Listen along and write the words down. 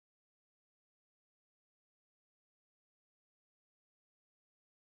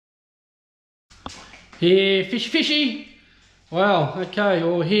Here, fishy. Well, okay,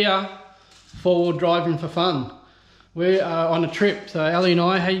 we're here for driving for fun. We are on a trip, so Ellie and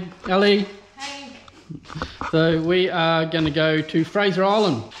I, hey Ellie. Hey. So we are going to go to Fraser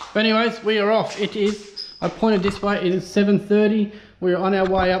Island. But anyways, we are off. It is, I pointed this way, it is 7:30. We're on our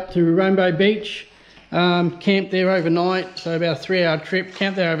way up to Rainbow Beach. Camp there overnight, so about a 3-hour trip.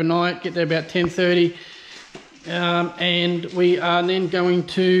 Camp there overnight, get there about 10:30. And we are then going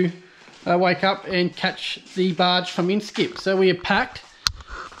to wake up and catch the barge from Inskip. So we are packed.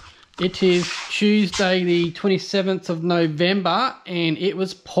 It is Tuesday the 27th of November and it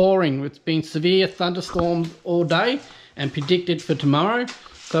was pouring. It's been severe thunderstorms all day and predicted for tomorrow.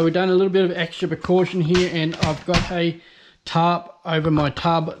 So we've done a little bit of extra precaution here, and I've got a tarp over my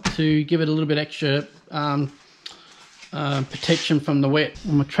tub to give it a little bit extra protection from the wet.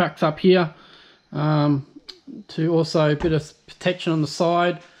 And my truck's up here to also a bit of protection on the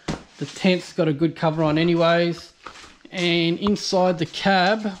side. The tent's got a good cover on anyways. And inside the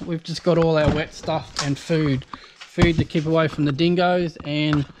cab, we've just got all our wet stuff and food. Food to keep away from the dingoes,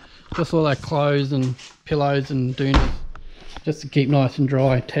 and just all our clothes and pillows and doonas, just to keep nice and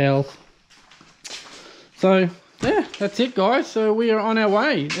dry, towels. So, yeah, that's it guys. So we are on our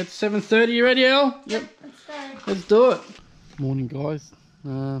way. It's 7:30. You ready, Al? Yep. Let's go. Let's do it. Morning guys.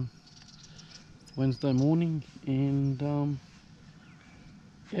 It's Wednesday morning and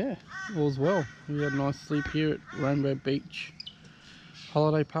yeah, all's well. We had a nice sleep here at Rainbow Beach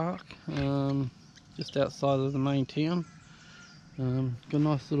Holiday Park, just outside of the main town. Got a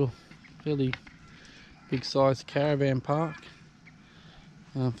nice little, fairly big sized caravan park.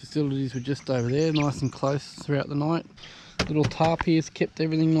 Facilities were just over there, nice and close throughout the night. Little tarp here's kept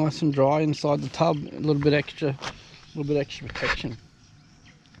everything nice and dry inside the tub. A little bit extra protection.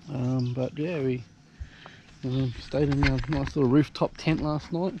 But yeah, we stayed in a nice little rooftop tent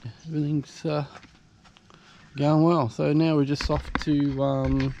last night. Everything's going well. So now we're just off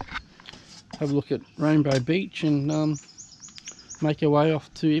to have a look at Rainbow Beach and make our way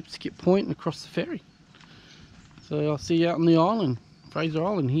off to Skip Point and across the ferry. So I'll see you out on the island, Fraser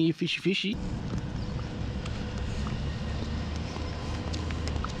Island here, fishy.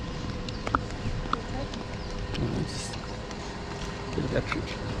 Just bit of that trip.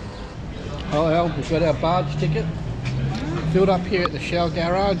 Oh well, we've got our barge ticket. Filled up here at the Shell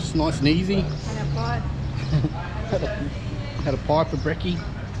Garage, it's nice and easy. And a pipe. had a pipe, a brekkie.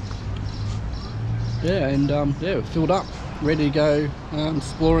 Yeah, and yeah, we're filled up, ready to go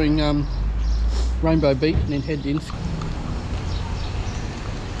exploring Rainbow Beach and then head to Inskip.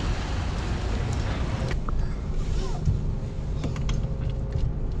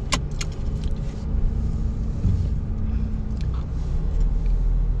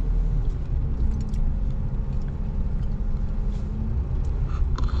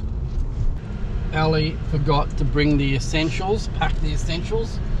 Ali forgot to bring the essentials, pack the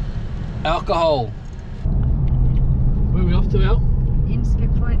essentials. Alcohol. Where are we off to, Al?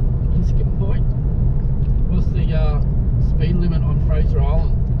 Inskip Point. Inskip Point. What's the speed limit on Fraser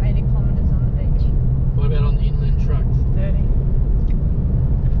Island? 80 kilometres on the beach. What about on the inland trucks? 30.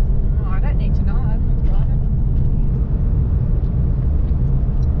 Oh, I don't need to know. I don't drive it.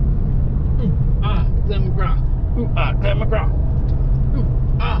 Ooh, ah, Glen McGrath. Ooh, ah, Glen McGrath. Ooh,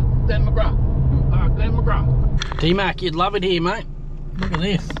 ah, Glen McGrath. Ooh, ah, Glen McGrath. T-Mac, you'd love it here, mate. Look at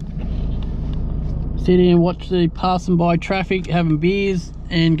this. Sit here and watch the passing by traffic, having beers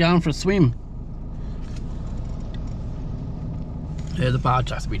and going for a swim. Yeah, the barge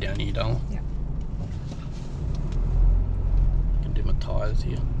has to be down here, darling. Yeah. I can do my tyres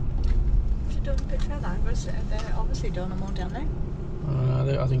here. They're doing a bit further. They're obviously doing them all down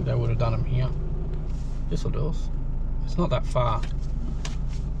there. I think they would have done them here. This'll do us. It's not that far.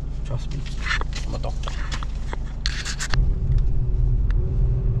 Trust me, I'm a doctor.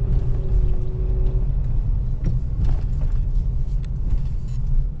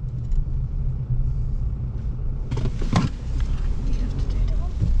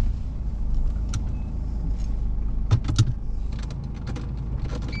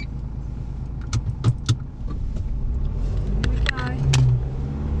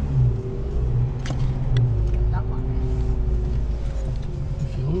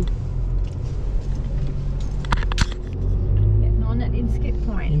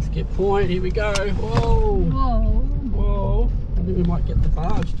 Inskip Point, here we go. Whoa! Whoa! I think we might get the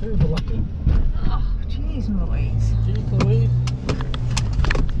barge too, if we're lucky. Oh, jeez Louise. Jeez Louise.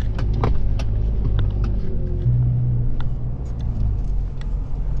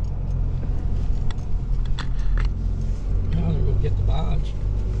 Now we'll get the barge.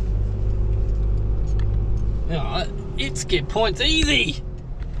 Yeah, Inskip Point's easy.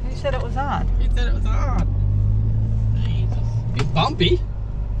 said it was hard. You said it was hard. Jesus. Bit bumpy.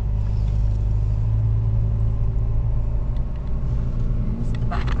 There's the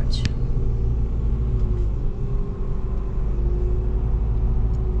barge.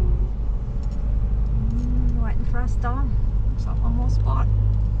 Waiting for us, Dom. Looks like one more spot.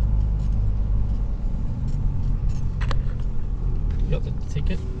 You got the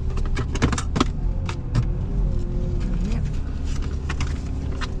ticket? Yep.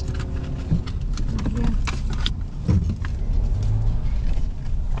 Yeah.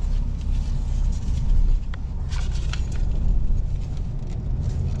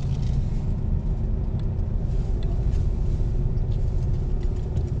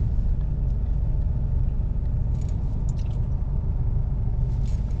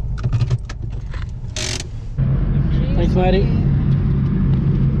 Thanks, matey.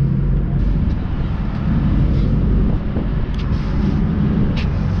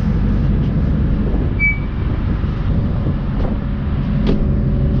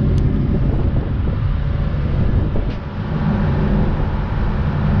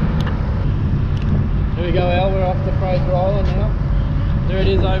 Here we go, Al. We're off to Fraser Island now. There it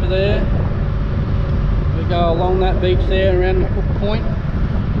is over there. We go along that beach there around the Cook Point.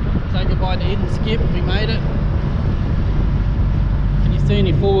 Say goodbye to Hidden Skip. We made it. Can you see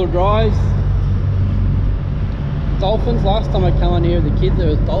any four-wheel drives? Dolphins. Last time I came on here with the kids, there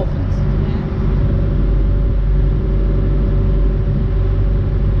was dolphins.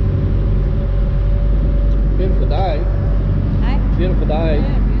 Beautiful day. Hey? Beautiful day.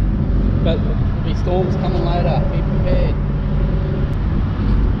 Yeah, beautiful. But there'll be storms coming later. Be prepared.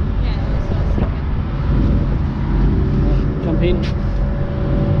 Yeah, that's what I was thinking. Jump in.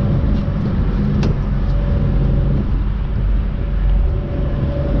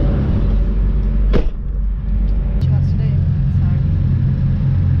 She wants to do.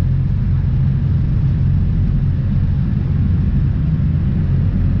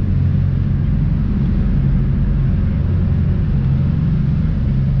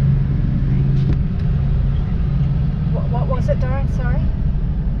 What was it, Darren? Sorry.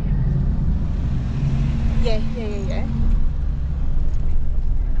 Yeah.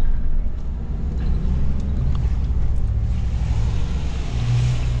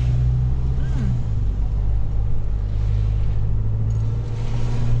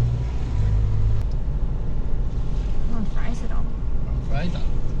 On Fraser Island. Fraser.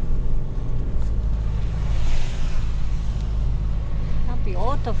 How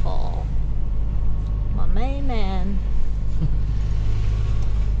beautiful. My main man.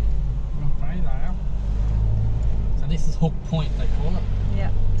 Fraser, Al. So this is Hook Point, they call it.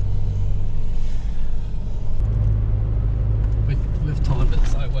 Yeah. We've timed it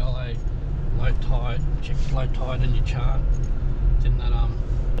so well, eh? Low tide. Check low tide in your chart. It's in that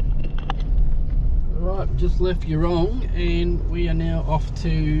Right, just left Eurong and we are now off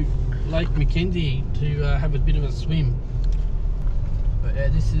to Lake Mackenzie to have a bit of a swim. But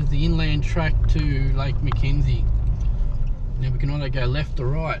this is the inland track to Lake Mackenzie. Now we can either go left or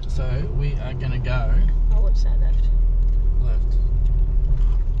right, so we are going to go I would say left. left.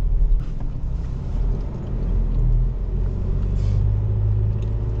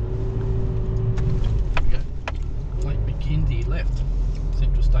 There we go. Lake Mackenzie left.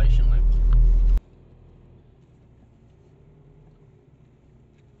 Central Station left.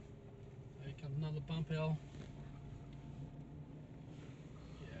 Here comes another bump, Al.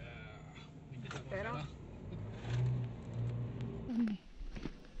 Yeah, we did that one Better.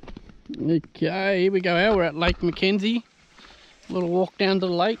 Okay, here we go, Al. We're at Lake Mackenzie. A little walk down to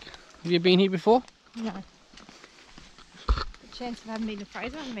the lake. Have you been here before? No. The chance of having been to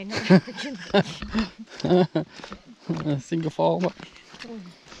Fraser, I mean, not Single file.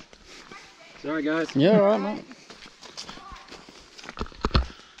 Sorry guys. Yeah, all right, mate.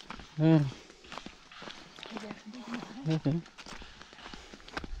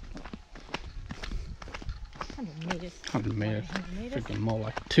 100 metres. 100 metres. 100 metres. Freaking more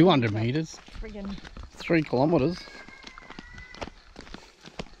like 200 metres. Friggin' 3 kilometres.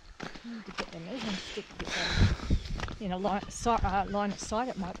 need to get the measuring stick a bit better. In a line of sight,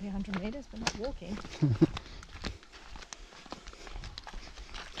 it might be 100 metres, but not walking.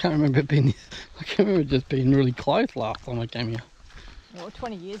 Can't remember it being. I can't remember it just being really close last time I came here. Well,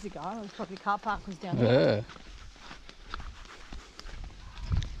 20 years ago, it was probably car park was down there. Yeah.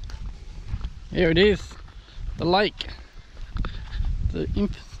 Here it is, the lake, the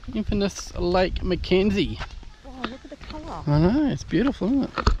infamous Lake Mackenzie. Wow, look at the colour. I know, it's beautiful, isn't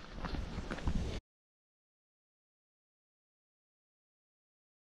it?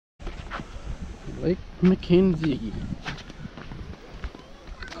 Lake Mackenzie.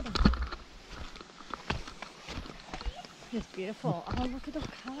 It's beautiful. Oh, look at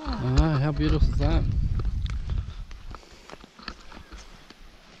Ngkala. I know, how beautiful is that?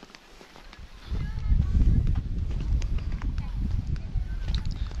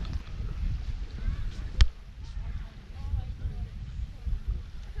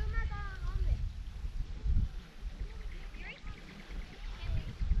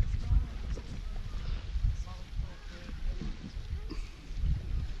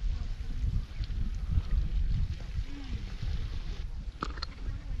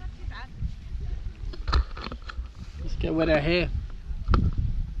 Let's get wet our hair.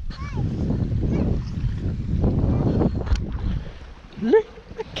 Look,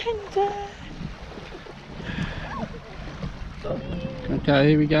 Mackenzie. Okay,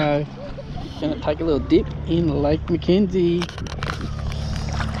 here we go. Gonna take a little dip in Lake Mackenzie.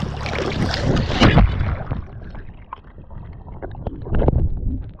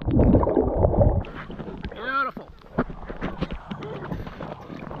 Beautiful.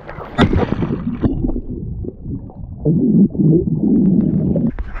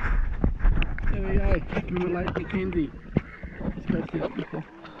 There we go, in Lake Mackenzie. Let's go see that before.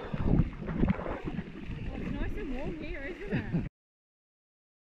 It's nice and warm here, isn't it?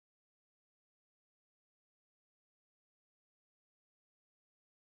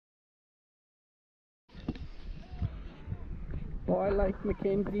 Bye Lake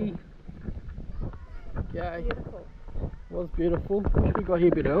Mackenzie. Okay. Beautiful. Was beautiful. Wish we got here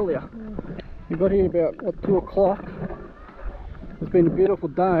a bit earlier. We got here about what, 2 o'clock. It's been a beautiful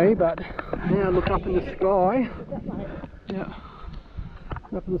day, but now look up in the sky. Yeah,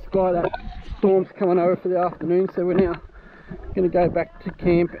 up in the sky, that storm's coming over for the afternoon, so we're now going to go back to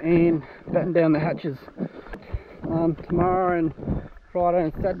camp and batten down the hatches. Tomorrow and Friday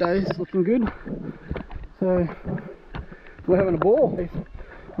and Saturday is looking good, so we're having a ball.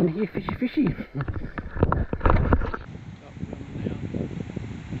 And here, fishy fishy.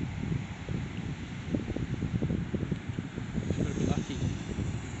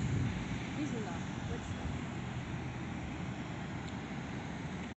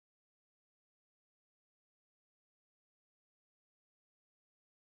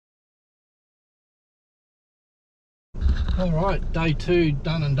 Alright, day 2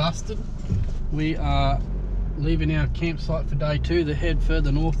 done and dusted. We are leaving our campsite for day 2 to head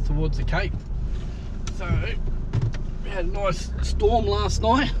further north towards the Cape. So, we had a nice storm last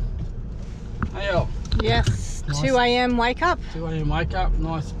night. Hey Al? Yes, Nice. 2 a.m. wake up. 2 a.m. wake up,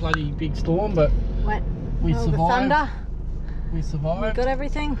 nice bloody big storm, but Went we all survived. the thunder. We We survived. got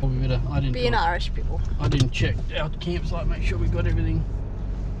everything. Well, we better, Being Irish people. I didn't check our campsite, make sure we got everything.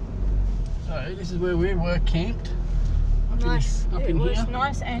 So this is where we were camped. Nice. Up It in was here.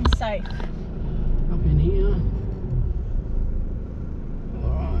 nice and safe. Up in here.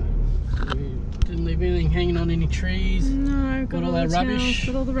 Alright. We didn't leave anything hanging on any trees. No, Got all our the rubbish. towels,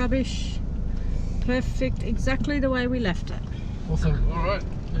 got all the rubbish. Perfect, exactly the way we left it. Awesome. Alright,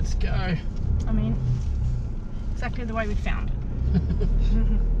 let's go. I mean, exactly the way we found it.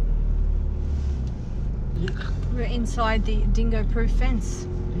 Yeah. We're inside the dingo-proof fence.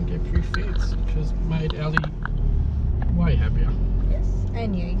 Dingo-proof fence, which has made Ali way happier. Yes,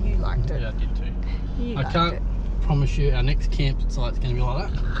 and you liked it. Yeah, I did too. You I liked can't it. promise you our next campsite's going to be like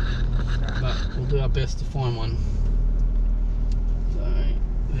that, but we'll do our best to find one.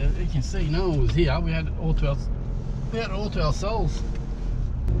 So you can see no one was here. We had it all to ourselves.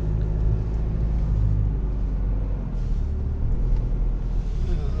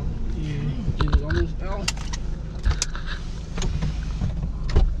 You get it on as well.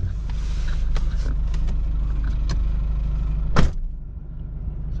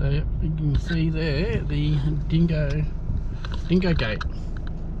 So you can see there the dingo gate.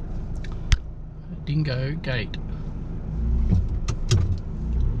 Dingo gate.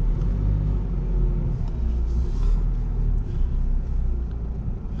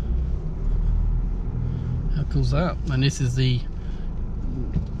 How cool's that? And this is the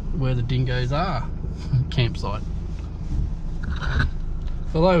where the dingoes are campsite.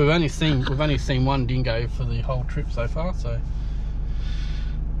 Although we've only seen one dingo for the whole trip so far, so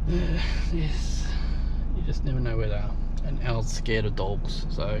yes, you just never know where they are. And Al's scared of dogs,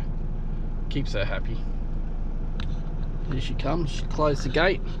 so keeps her happy. Here she comes. She closed the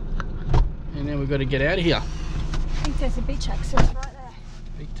gate, and then we've got to get out of here. I think there's a beach access right there.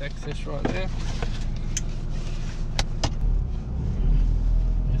 Beach access right there.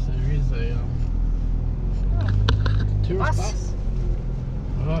 Yes, there is a tourist bus.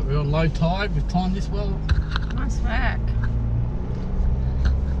 Alright, we're on low tide. We've timed this well. Nice work.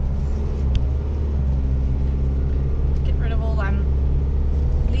 Get rid of all them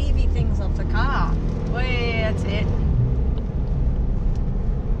leavey things off the car. Wait, that's it.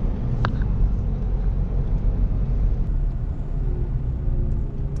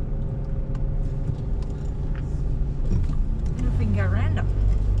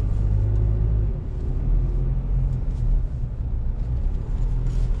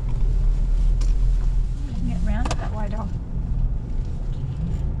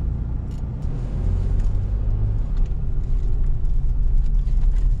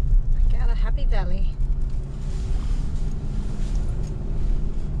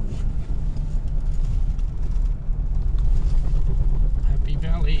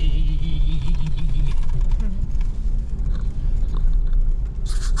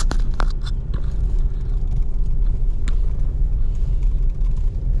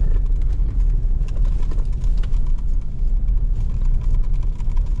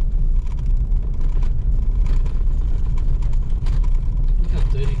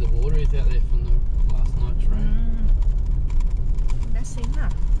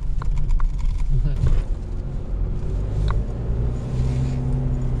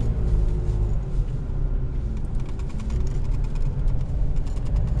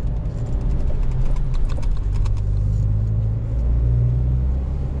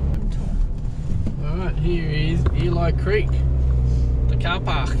 Creek, the car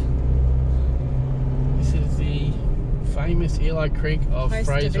park. This is the famous Eli Creek of Place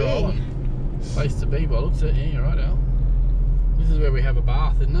to Fraser be. Island. Place to be, by the looks at it. Yeah, you're right, Al. This is where we have a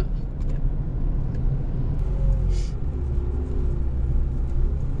bath, isn't it? It's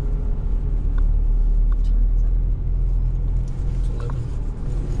 11.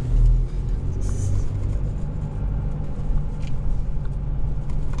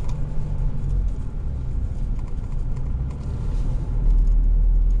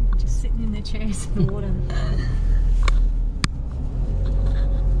 Just sitting in the chairs in the water.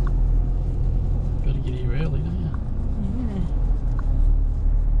 Got to get here early, don't you? Yeah.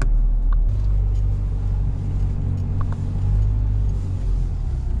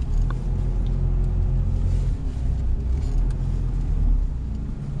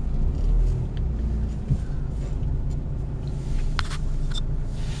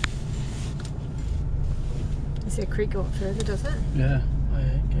 Is there a creek go up further, does it? Yeah. Oh, yeah,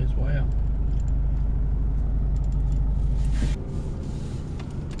 it goes way up.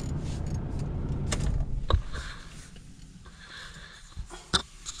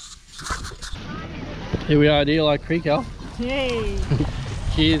 Here we are at Eli Creek, Al. Yay!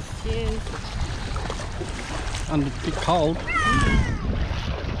 Cheers. Cheers. Under a bit cold.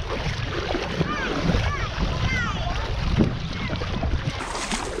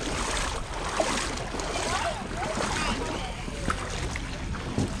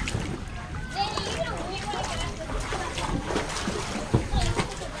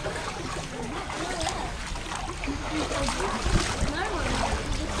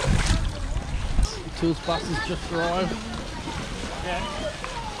 Tools bus has just arrived.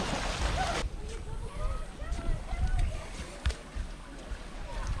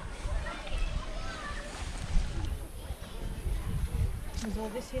 Was all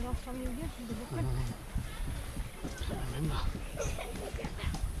this here last time you were here? The booklet? Can't remember.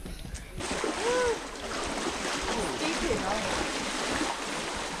 Deep here, though.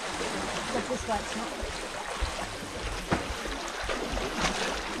 But this way it's not.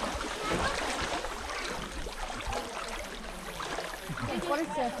 What is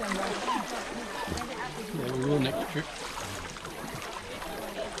surfing, though? Yeah, we will next trip.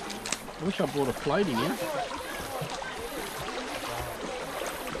 I wish I brought a floaty now.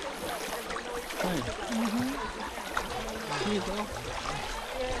 Hey. Cheers, Al.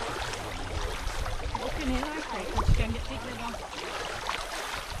 Look in here, okay. Let's go and get pictures on.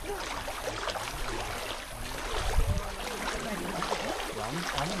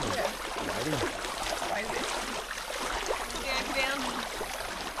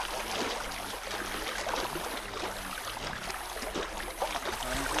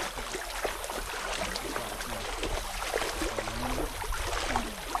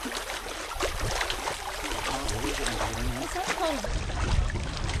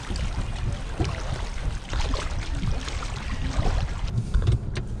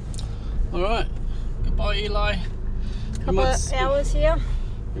 Alright, goodbye Eli. Couple of hours here.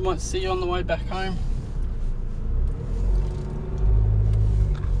 We might see you on the way back home.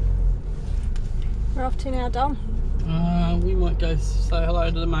 We're off to now, Dom. We might go say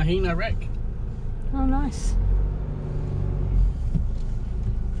hello to the Mahina wreck. Oh, nice.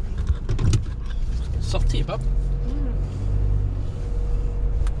 Soft here, bub.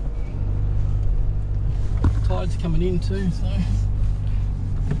 Tide's coming in too, so.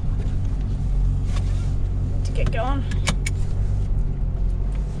 To get going.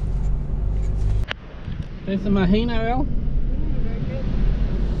 There's the Mahina, Al. Very good.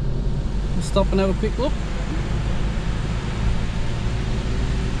 We'll stop and have a quick look.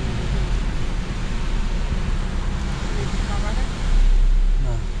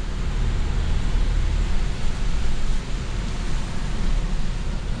 No.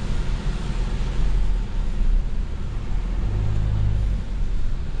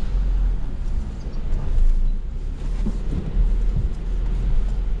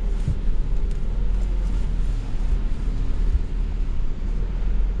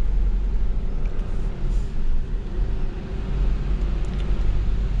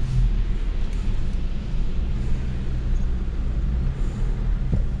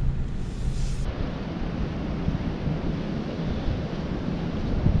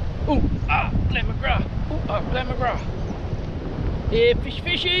 Oh, Glen McGrath. Oh, Glen McGrath. Yeah,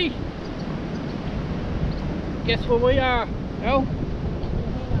 fishy. Guess where we are, Al?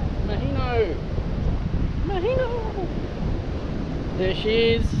 Mahino. There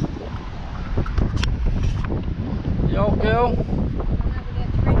she is. The old girl.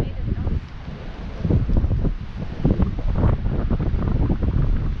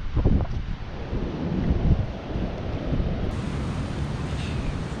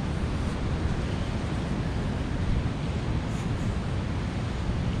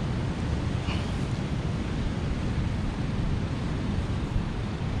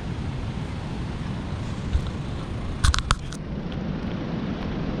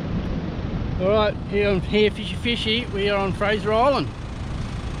 Alright, here on Here Fishy Fishy, we are on Fraser Island.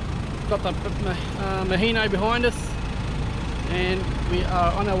 Got the Mahino behind us, and we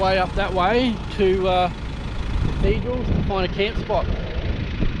are on our way up that way to Cathedrals to find a camp spot.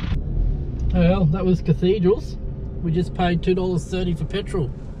 Well, that was Cathedrals. We just paid $2.30 for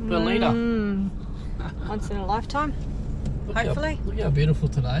petrol per litre. Once in a lifetime, hopefully. Look how beautiful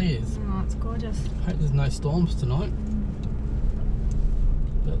today is. Oh, it's gorgeous. Hope there's no storms tonight.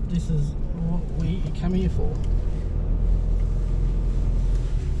 But this is what we come here for.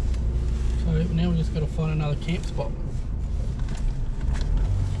 So now we just got to find another camp spot.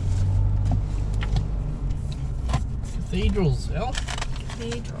 Cathedrals, Al.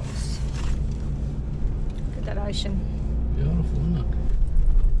 Cathedrals. Look at that ocean. Beautiful, isn't it?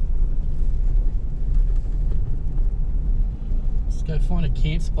 Let's go find a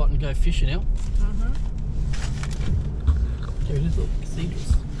camp spot and go fishing, Al. Here it is, look,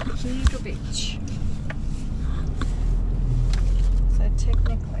 Cathedrals. Cathedral Beach. So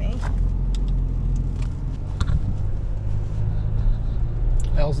technically,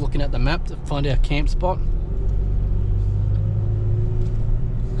 Al's looking at the map to find our camp spot.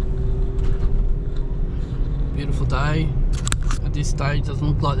 Beautiful day. At this stage doesn't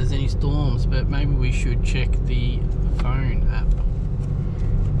look like there's any storms, but maybe we should check the phone app.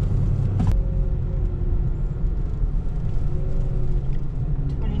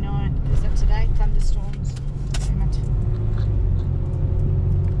 is that today? Thunderstorms. Damn it.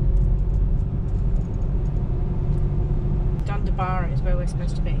 Dundabara is where we're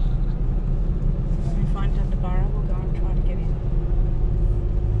supposed to be. When we find Dundabara, we'll go and try to get in.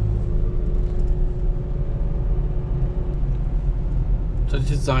 So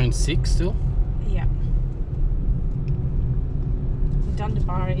this is zone 6 still? Yeah.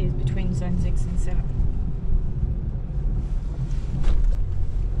 Dundabara is between zone 6 and 7.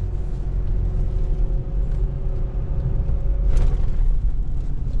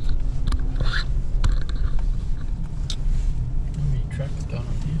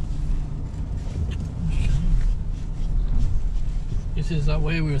 This is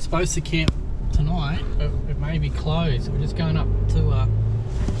where we were supposed to camp tonight, but it may be closed. So we're just going up to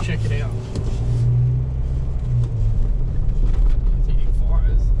check it out. Don't see any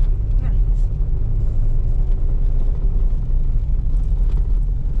fires. No.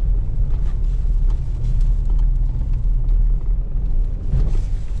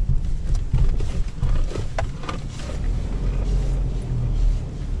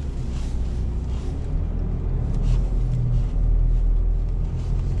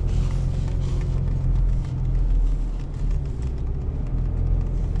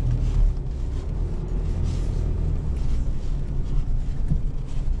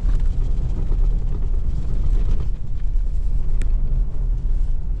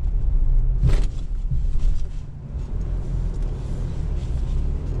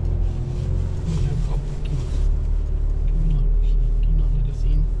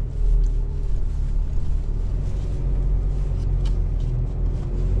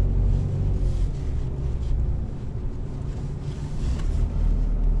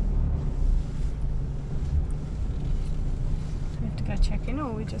 Check in,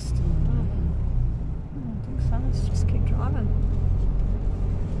 or we just I don't think so. Let's just keep driving.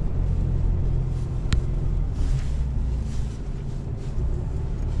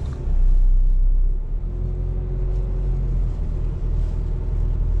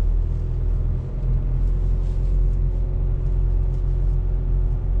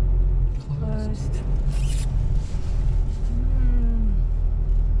 Closed.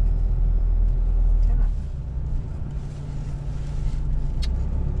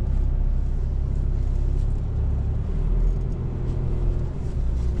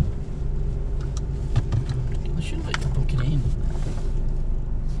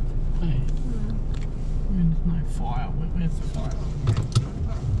 Where's the fire?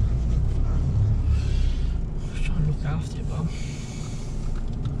 Just trying to look after you, bub.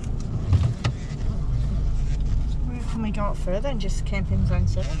 Can we go up further and just camp in zone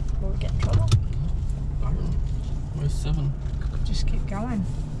 7 before we get in trouble? Where's 7? Just keep going.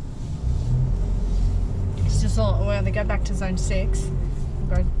 It's just all, well, they go back to zone 6.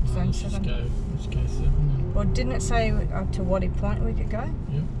 We'll go zone 7. Let's go 7 then. Well, didn't it say up to Waddy Point we could go?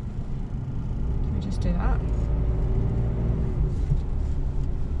 Yep. We just do that.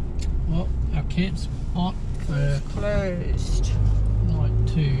 Well, our camp spot for closed. night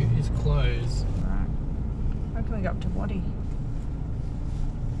 2 is closed. Right. How can we go up to Waddy?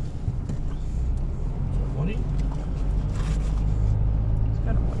 Waddy? Let's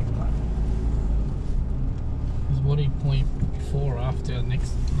go to Waddy Point. Is Waddy Point before or after our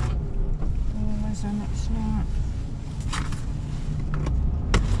next night?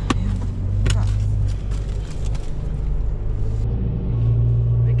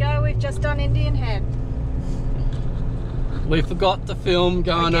 Indian Head. We forgot to film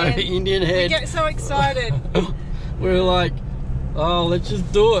going Again. over Indian We Head. get so excited. We were like, oh, let's just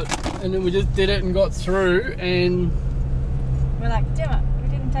do it. And then we just did it and got through and We're like, damn it, we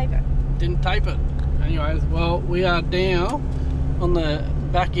didn't tape it. didn't tape it. Anyways, well, we are now on the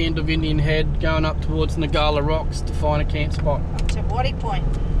back end of Indian Head going up towards Ngkala Rocks to find a camp spot. Up to Waddy Point.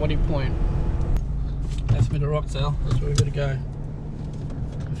 Waddy Point. That's Middle Rocks, Al. That's where we've got to go.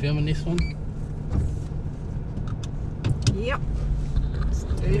 You filming this one? Yep. Let's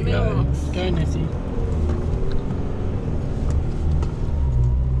do Here we Middle go. Rocks. Go, Nessie.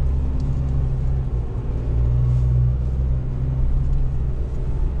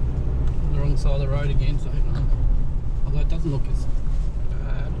 The wrong side of the road again, so although it doesn't look as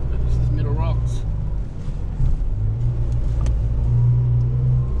bad, but this is Middle Rocks.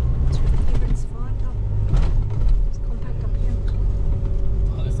 It's fine, Tom. It's compact up here.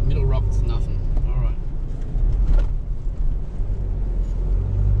 Oh, this Middle Rocks is nothing. Alright.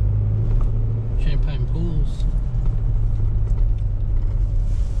 Champagne pools.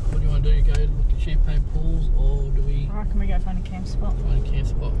 What do you want to do? Go look at champagne pools, or do we Alright, can we go find a camp spot? find a camp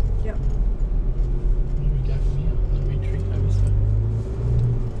spot? Yep. Where do we go from here? Let me trick over so.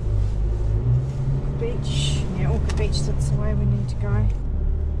 Beach. Yeah, Orchid Beach, that's the way we need to go.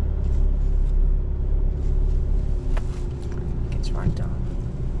 Gets right dark.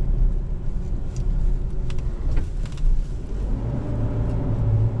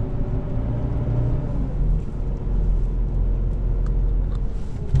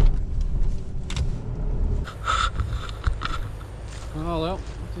 Oh well,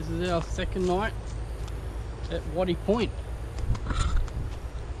 this is our second night at Waddy Point.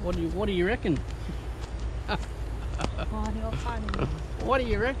 What do you reckon? Party or party. What do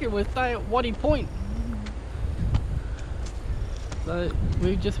you reckon? We're staying at Waddy Point. So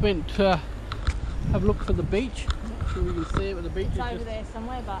we just went to have a look for the beach. Not sure we can see it, but the beach It's is over just there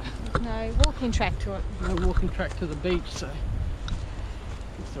somewhere, but there's no walking track to it. no walking track to the beach, so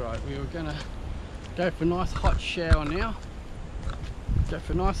it's alright. We were gonna go for a nice hot shower now. Go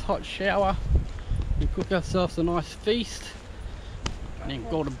for a nice hot shower and cook ourselves a nice feast and then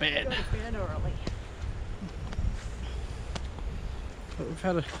go to bed. Go to bed early. But we've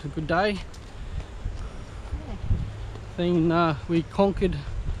had a good day. Yeah. Then we conquered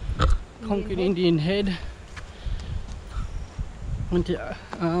Indian Head. Went to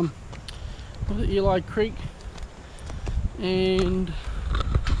was it Eli Creek and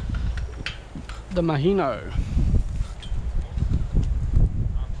the Mahino.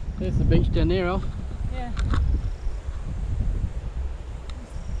 There's the beach down there, Al. Yeah.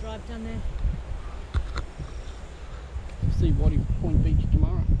 Drive down there. We'll see Waddy Point Beach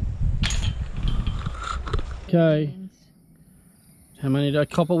tomorrow. Okay, how many did I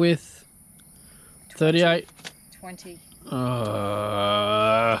copper with? 38. 20.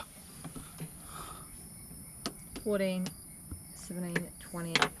 14, 17,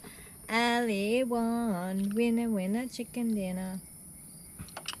 20. Ali won, winner, chicken dinner.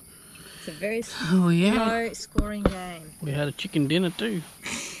 It's a very Oh yeah. low scoring game. We had a chicken dinner too.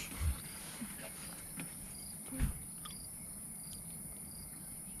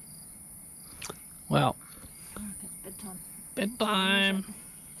 Well, Bedtime. bedtime.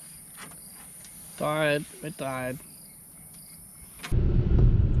 Tired, we're tired.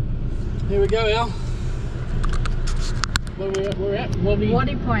 Here we go, Al. Where we're at?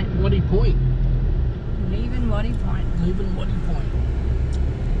 Waddy Point. Waddy Point. Leaving Waddy Point. Leaving Waddy Point.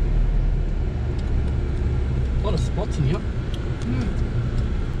 A lot of spots in here.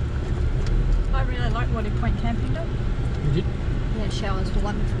 I really like Waddy Point camping though. You did? Yeah, showers were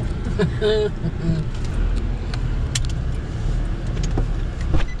wonderful.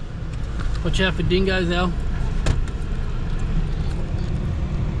 Watch out for dingoes, Al.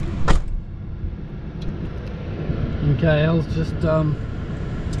 Okay, Al's just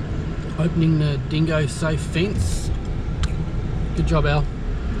opening the dingo safe fence. Good job, Al.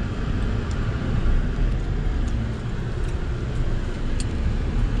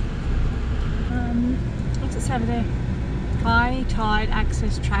 What's it say over there? High tide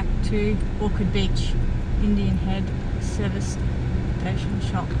access track to Orchid Beach, Indian Head service station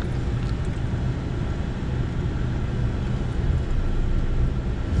shop.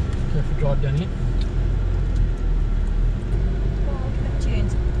 Careful drive down here. Oh, look at that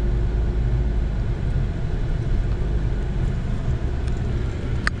tunes.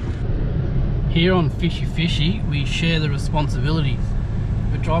 Here on Fishy Fishy, we share the responsibilities.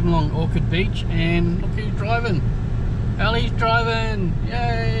 We're driving along Orchid Beach and look who's driving. Ali's driving!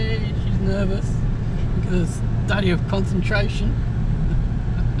 Yay! She's nervous because of study of concentration.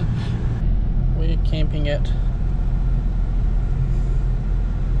 we're camping at.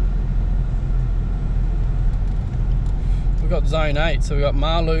 We've got Zone 8, so we've got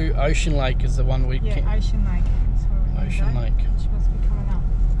Marloo, Ocean Lake is the one we Yeah, Ocean Lake. That's where we're Ocean Lake. Which must be coming up.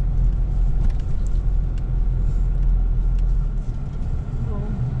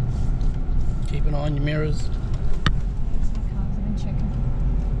 Oh, Keep an eye on your mirrors. there's no cars. I've been checking.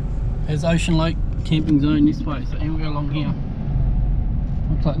 There's Ocean Lake camping zone this way, so here we go along here.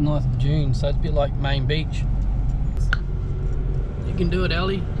 Looks like nice dune, so it's a bit like Main Beach. You can do it,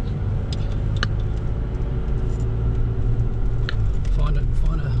 Ellie.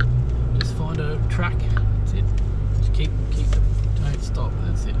 Just find a track. That's it. Just keep don't stop.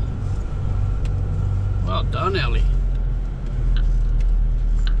 That's it. Well done, Ellie.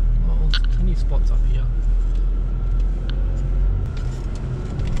 Well, there's plenty of spots up here.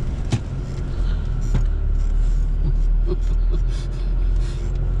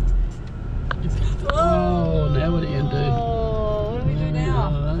 Oh, now what are you gonna do? Oh, what do we do now?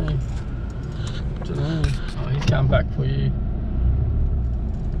 I don't know. Oh, he's coming back for you.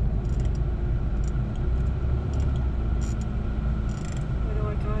 Where do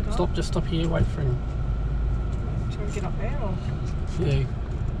I go? Dom? Stop, just stop here, wait for him. Shall we get up there or? Yeah,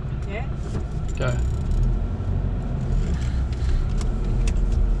 Yeah? go.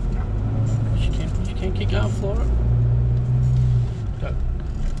 No. You can keep going for it. Go.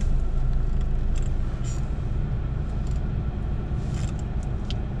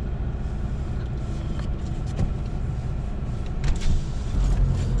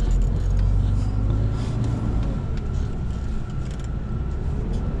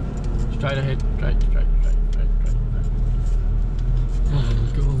 Straight ahead, straight.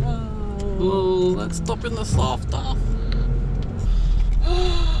 Oh god. Oh, let's stop in the soft stuff.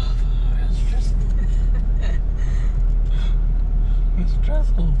 It's stressful. It's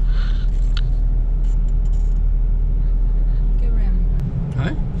stressful. Go around.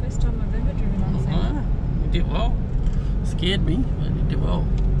 Hey? First time I've ever driven on sand. Oh, you did well. Scared me, but you did well.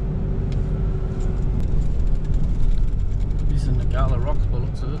 This is Ngkala rocks by the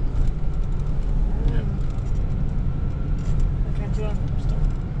looks of it. Yep. Okay, do you want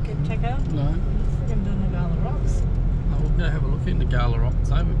to check out? No. We're going to do Ngkala rocks. No, we'll go have a look at Ngkala rocks.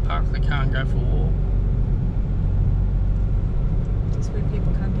 So we park the car and go for a walk. That's where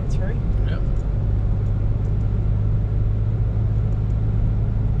people can't get through. Yep.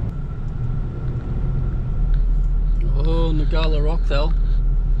 Oh, Ngkala rocks, El.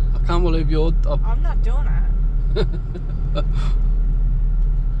 I can't believe you're... I'm not doing it. I know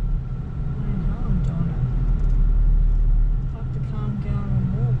I'm doing it. Park the car and go and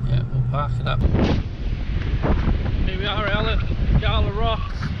walk. Yeah, we'll park it up. Here we are, El, at Ngkala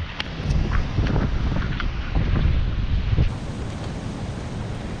rocks.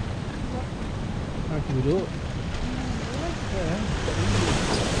 How can we do it?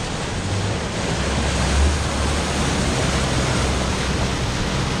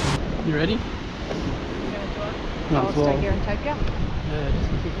 You ready? You gonna do it? No, I'll it's well. stay here and take you. Yeah,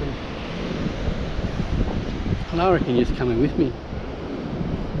 just a quick one. And I reckon you're just coming with me.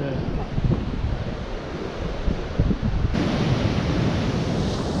 Yeah.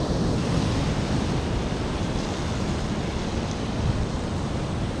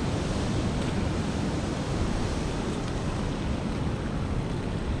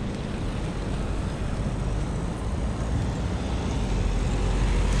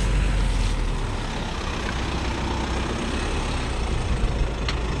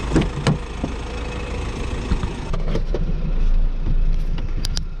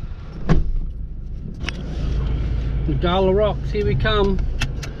 Ngkala rocks, here we come.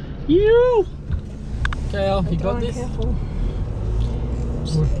 You. Okay, Al, you got this? Careful.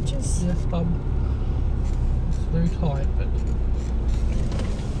 Edges. Yeah, stub. It's very tight, but.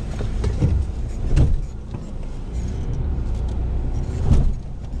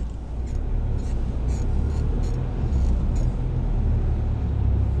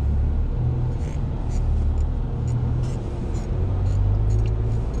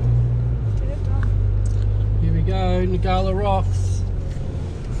 Here we go, Ngkala rocks.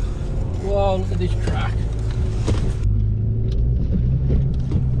 Wow, look at this track.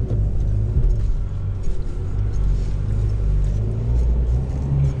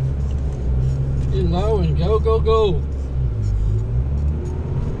 In low and go, go, go.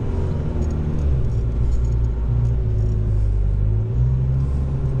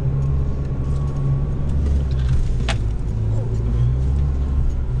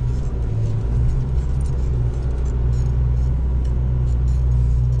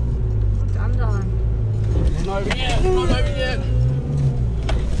 Done. Not over yet, not over yet.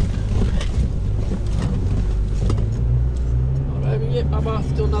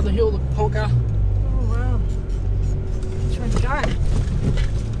 another hill to conquer. Oh wow. Which way to go?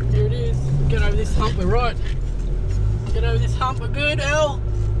 Here it is. Get over this hump, we're right. Get over this hump, we're good, El.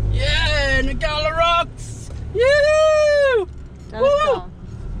 Yeah, Ngkala rocks. Yoo-hoo! Woo!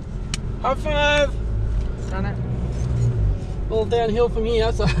 High five. Done it. All downhill from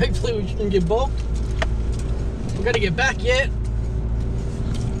here, so hopefully we shouldn't get bogged. We've got to get back yet.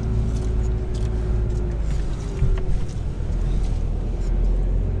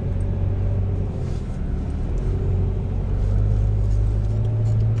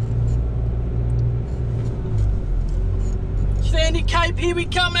 Sandy Cape, here we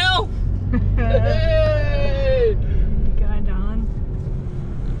come, El. Hey! Going on.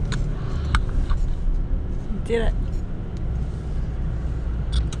 You did it.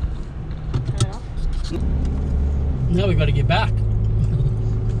 Now we've got to get back.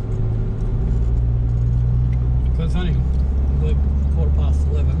 Because it's only like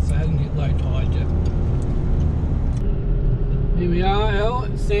 11:15, so it hasn't hit low tide yet. Here we are, El,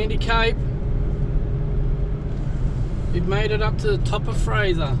 at Sandy Cape. We've made it up to the top of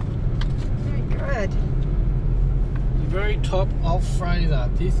Fraser. Very good. The very top of Fraser.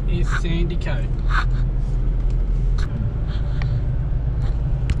 This is Sandy Cape.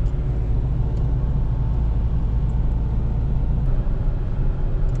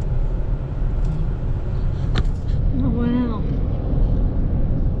 Oh wow.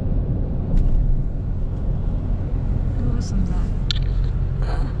 How awesome is that?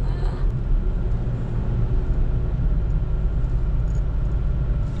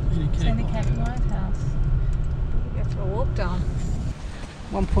 Sandy Cape Lighthouse. You go for a walk down.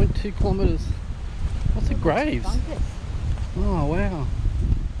 1.2 kilometres. What's the graves? Bunkers. Oh wow.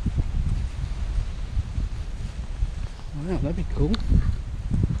 Wow, that'd be cool.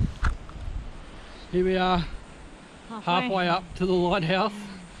 Here we are, halfway up to the lighthouse.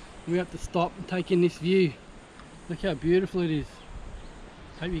 We have to stop and take in this view. Look how beautiful it is.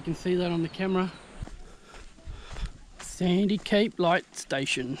 Hope you can see that on the camera. Sandy Cape Light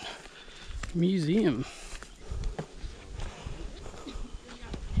Station Museum.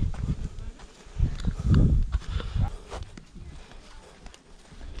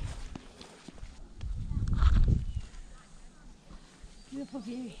 Beautiful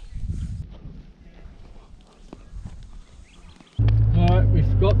view. Alright, we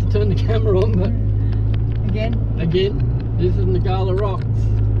forgot to turn the camera on, but again, this is Ngkala rocks.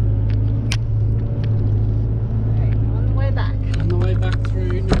 Okay, on the way back. On the way back through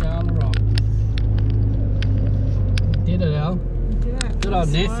Ngkala rocks. Did it, Al. Did it. Good old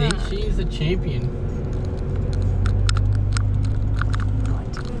Nessie, she's a champion. I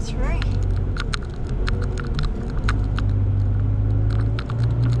like to go through.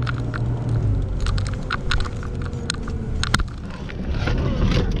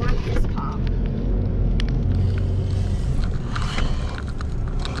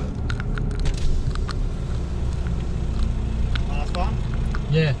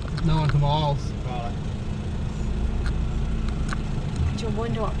 Yeah, 90 miles. Right. Put your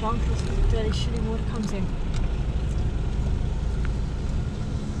window up, don't, because the dirty shitty water comes in.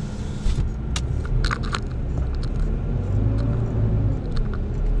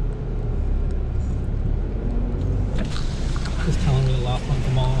 Just telling me the last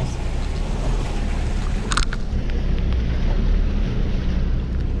 100 miles.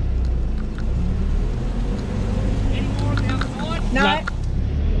 Any more on the other side? No.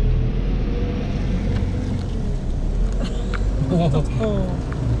 Oh.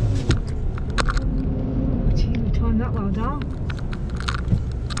 Gee, we timed that well, Dal.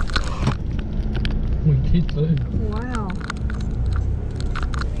 We did too. Wow.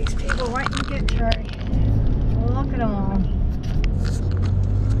 These people waiting to get through. Look at them all.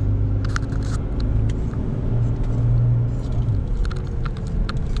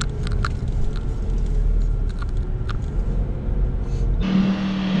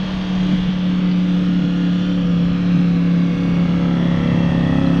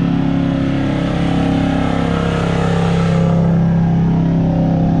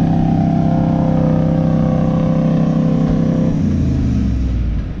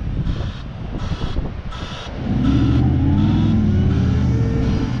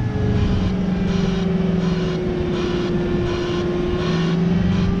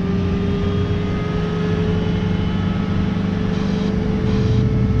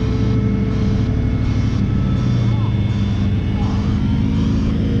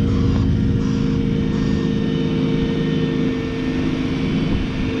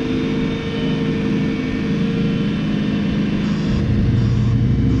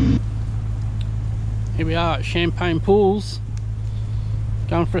 Here we are at Champagne Pools.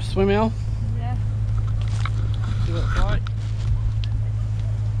 Going for a swim, Al? Yeah. See what it's like.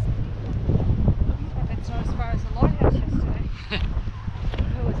 That's not as far as the lighthouse yesterday.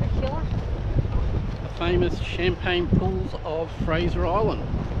 Who was it, Killer? The famous champagne pools of Fraser Island.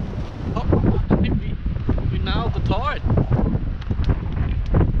 Oh, I think we nailed the tide.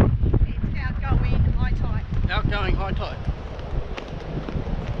 It's outgoing high tide. Outgoing high tide.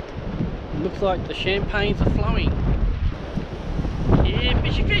 Looks like the champagnes are flowing. Yeah,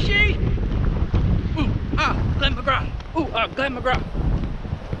 fishy fishy! Ooh, Glen McGrath! Ooh, Glen McGrath!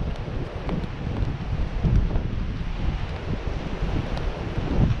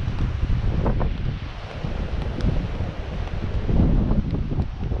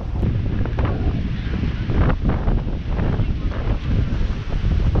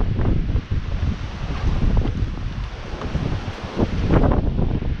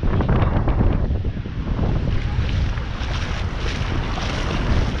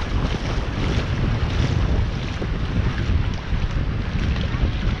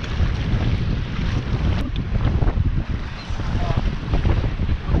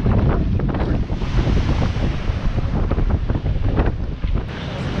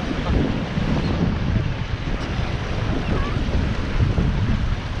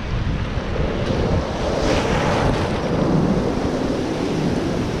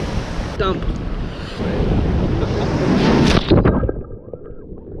 Dump.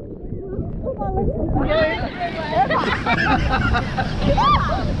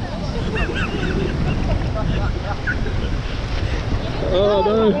 Oh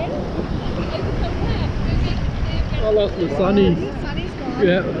no! I lost my sunnies. Sunny's gone.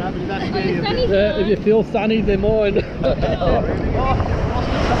 Yeah. If you feel sunny, they're mine.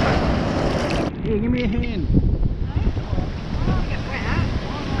 Here, give me a hand.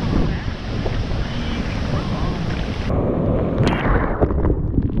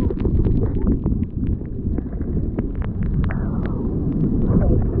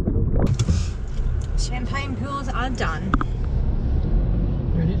 Champagne pools are done.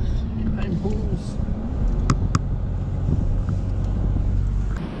 There it is, champagne pools.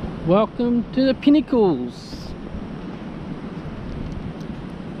 Welcome to the Pinnacles.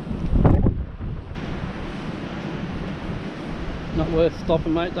 Not worth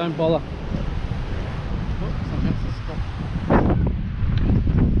stopping, mate, don't bother. Oh, someone has to stop.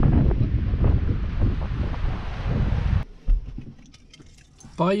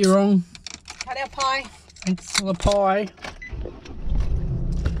 Bye, you're wrong. Cut our pie. Thanks for the pie.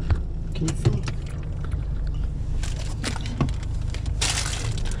 Can you see?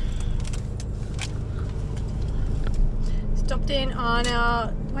 Stopped in on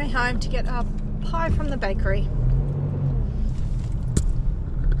our way home to get our pie from the bakery.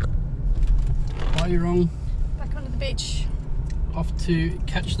 Bye, you're wrong. Back onto the beach. Off to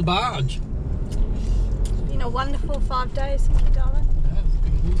catch the barge. It's been a wonderful 5 days, thank you, darling. That's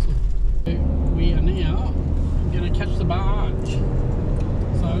been awesome. We are now going to catch the barge.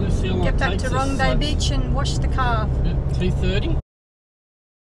 So let's see how long Get it back takes to us. Wrongday Beach and wash the car. Yeah, 2:30.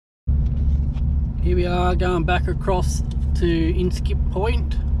 Here we are going back across to Inskip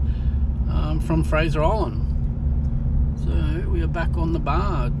Point from Fraser Island. So we are back on the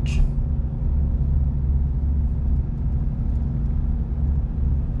barge.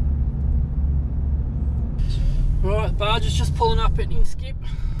 Right, barge is just pulling up at Inskip.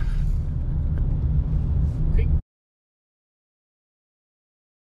 Quick.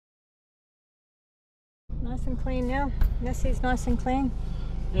 Nice and clean now. Nessie's nice and clean.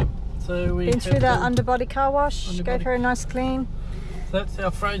 Yep. So we Been through the underbody car wash. Gave her a nice clean. So that's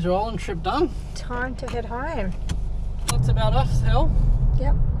our Fraser Island trip done. Time to head home. That's about us, Hel.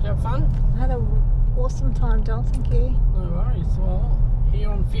 Yep. Did you have fun? I had an awesome time, doll. Thank you. No worries. Well, here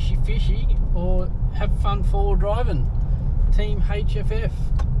on Fishy Fishy, or have fun forward driving. Team HFF.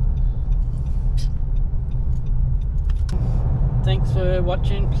 Thanks for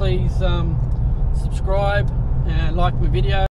watching. Please subscribe and like my video.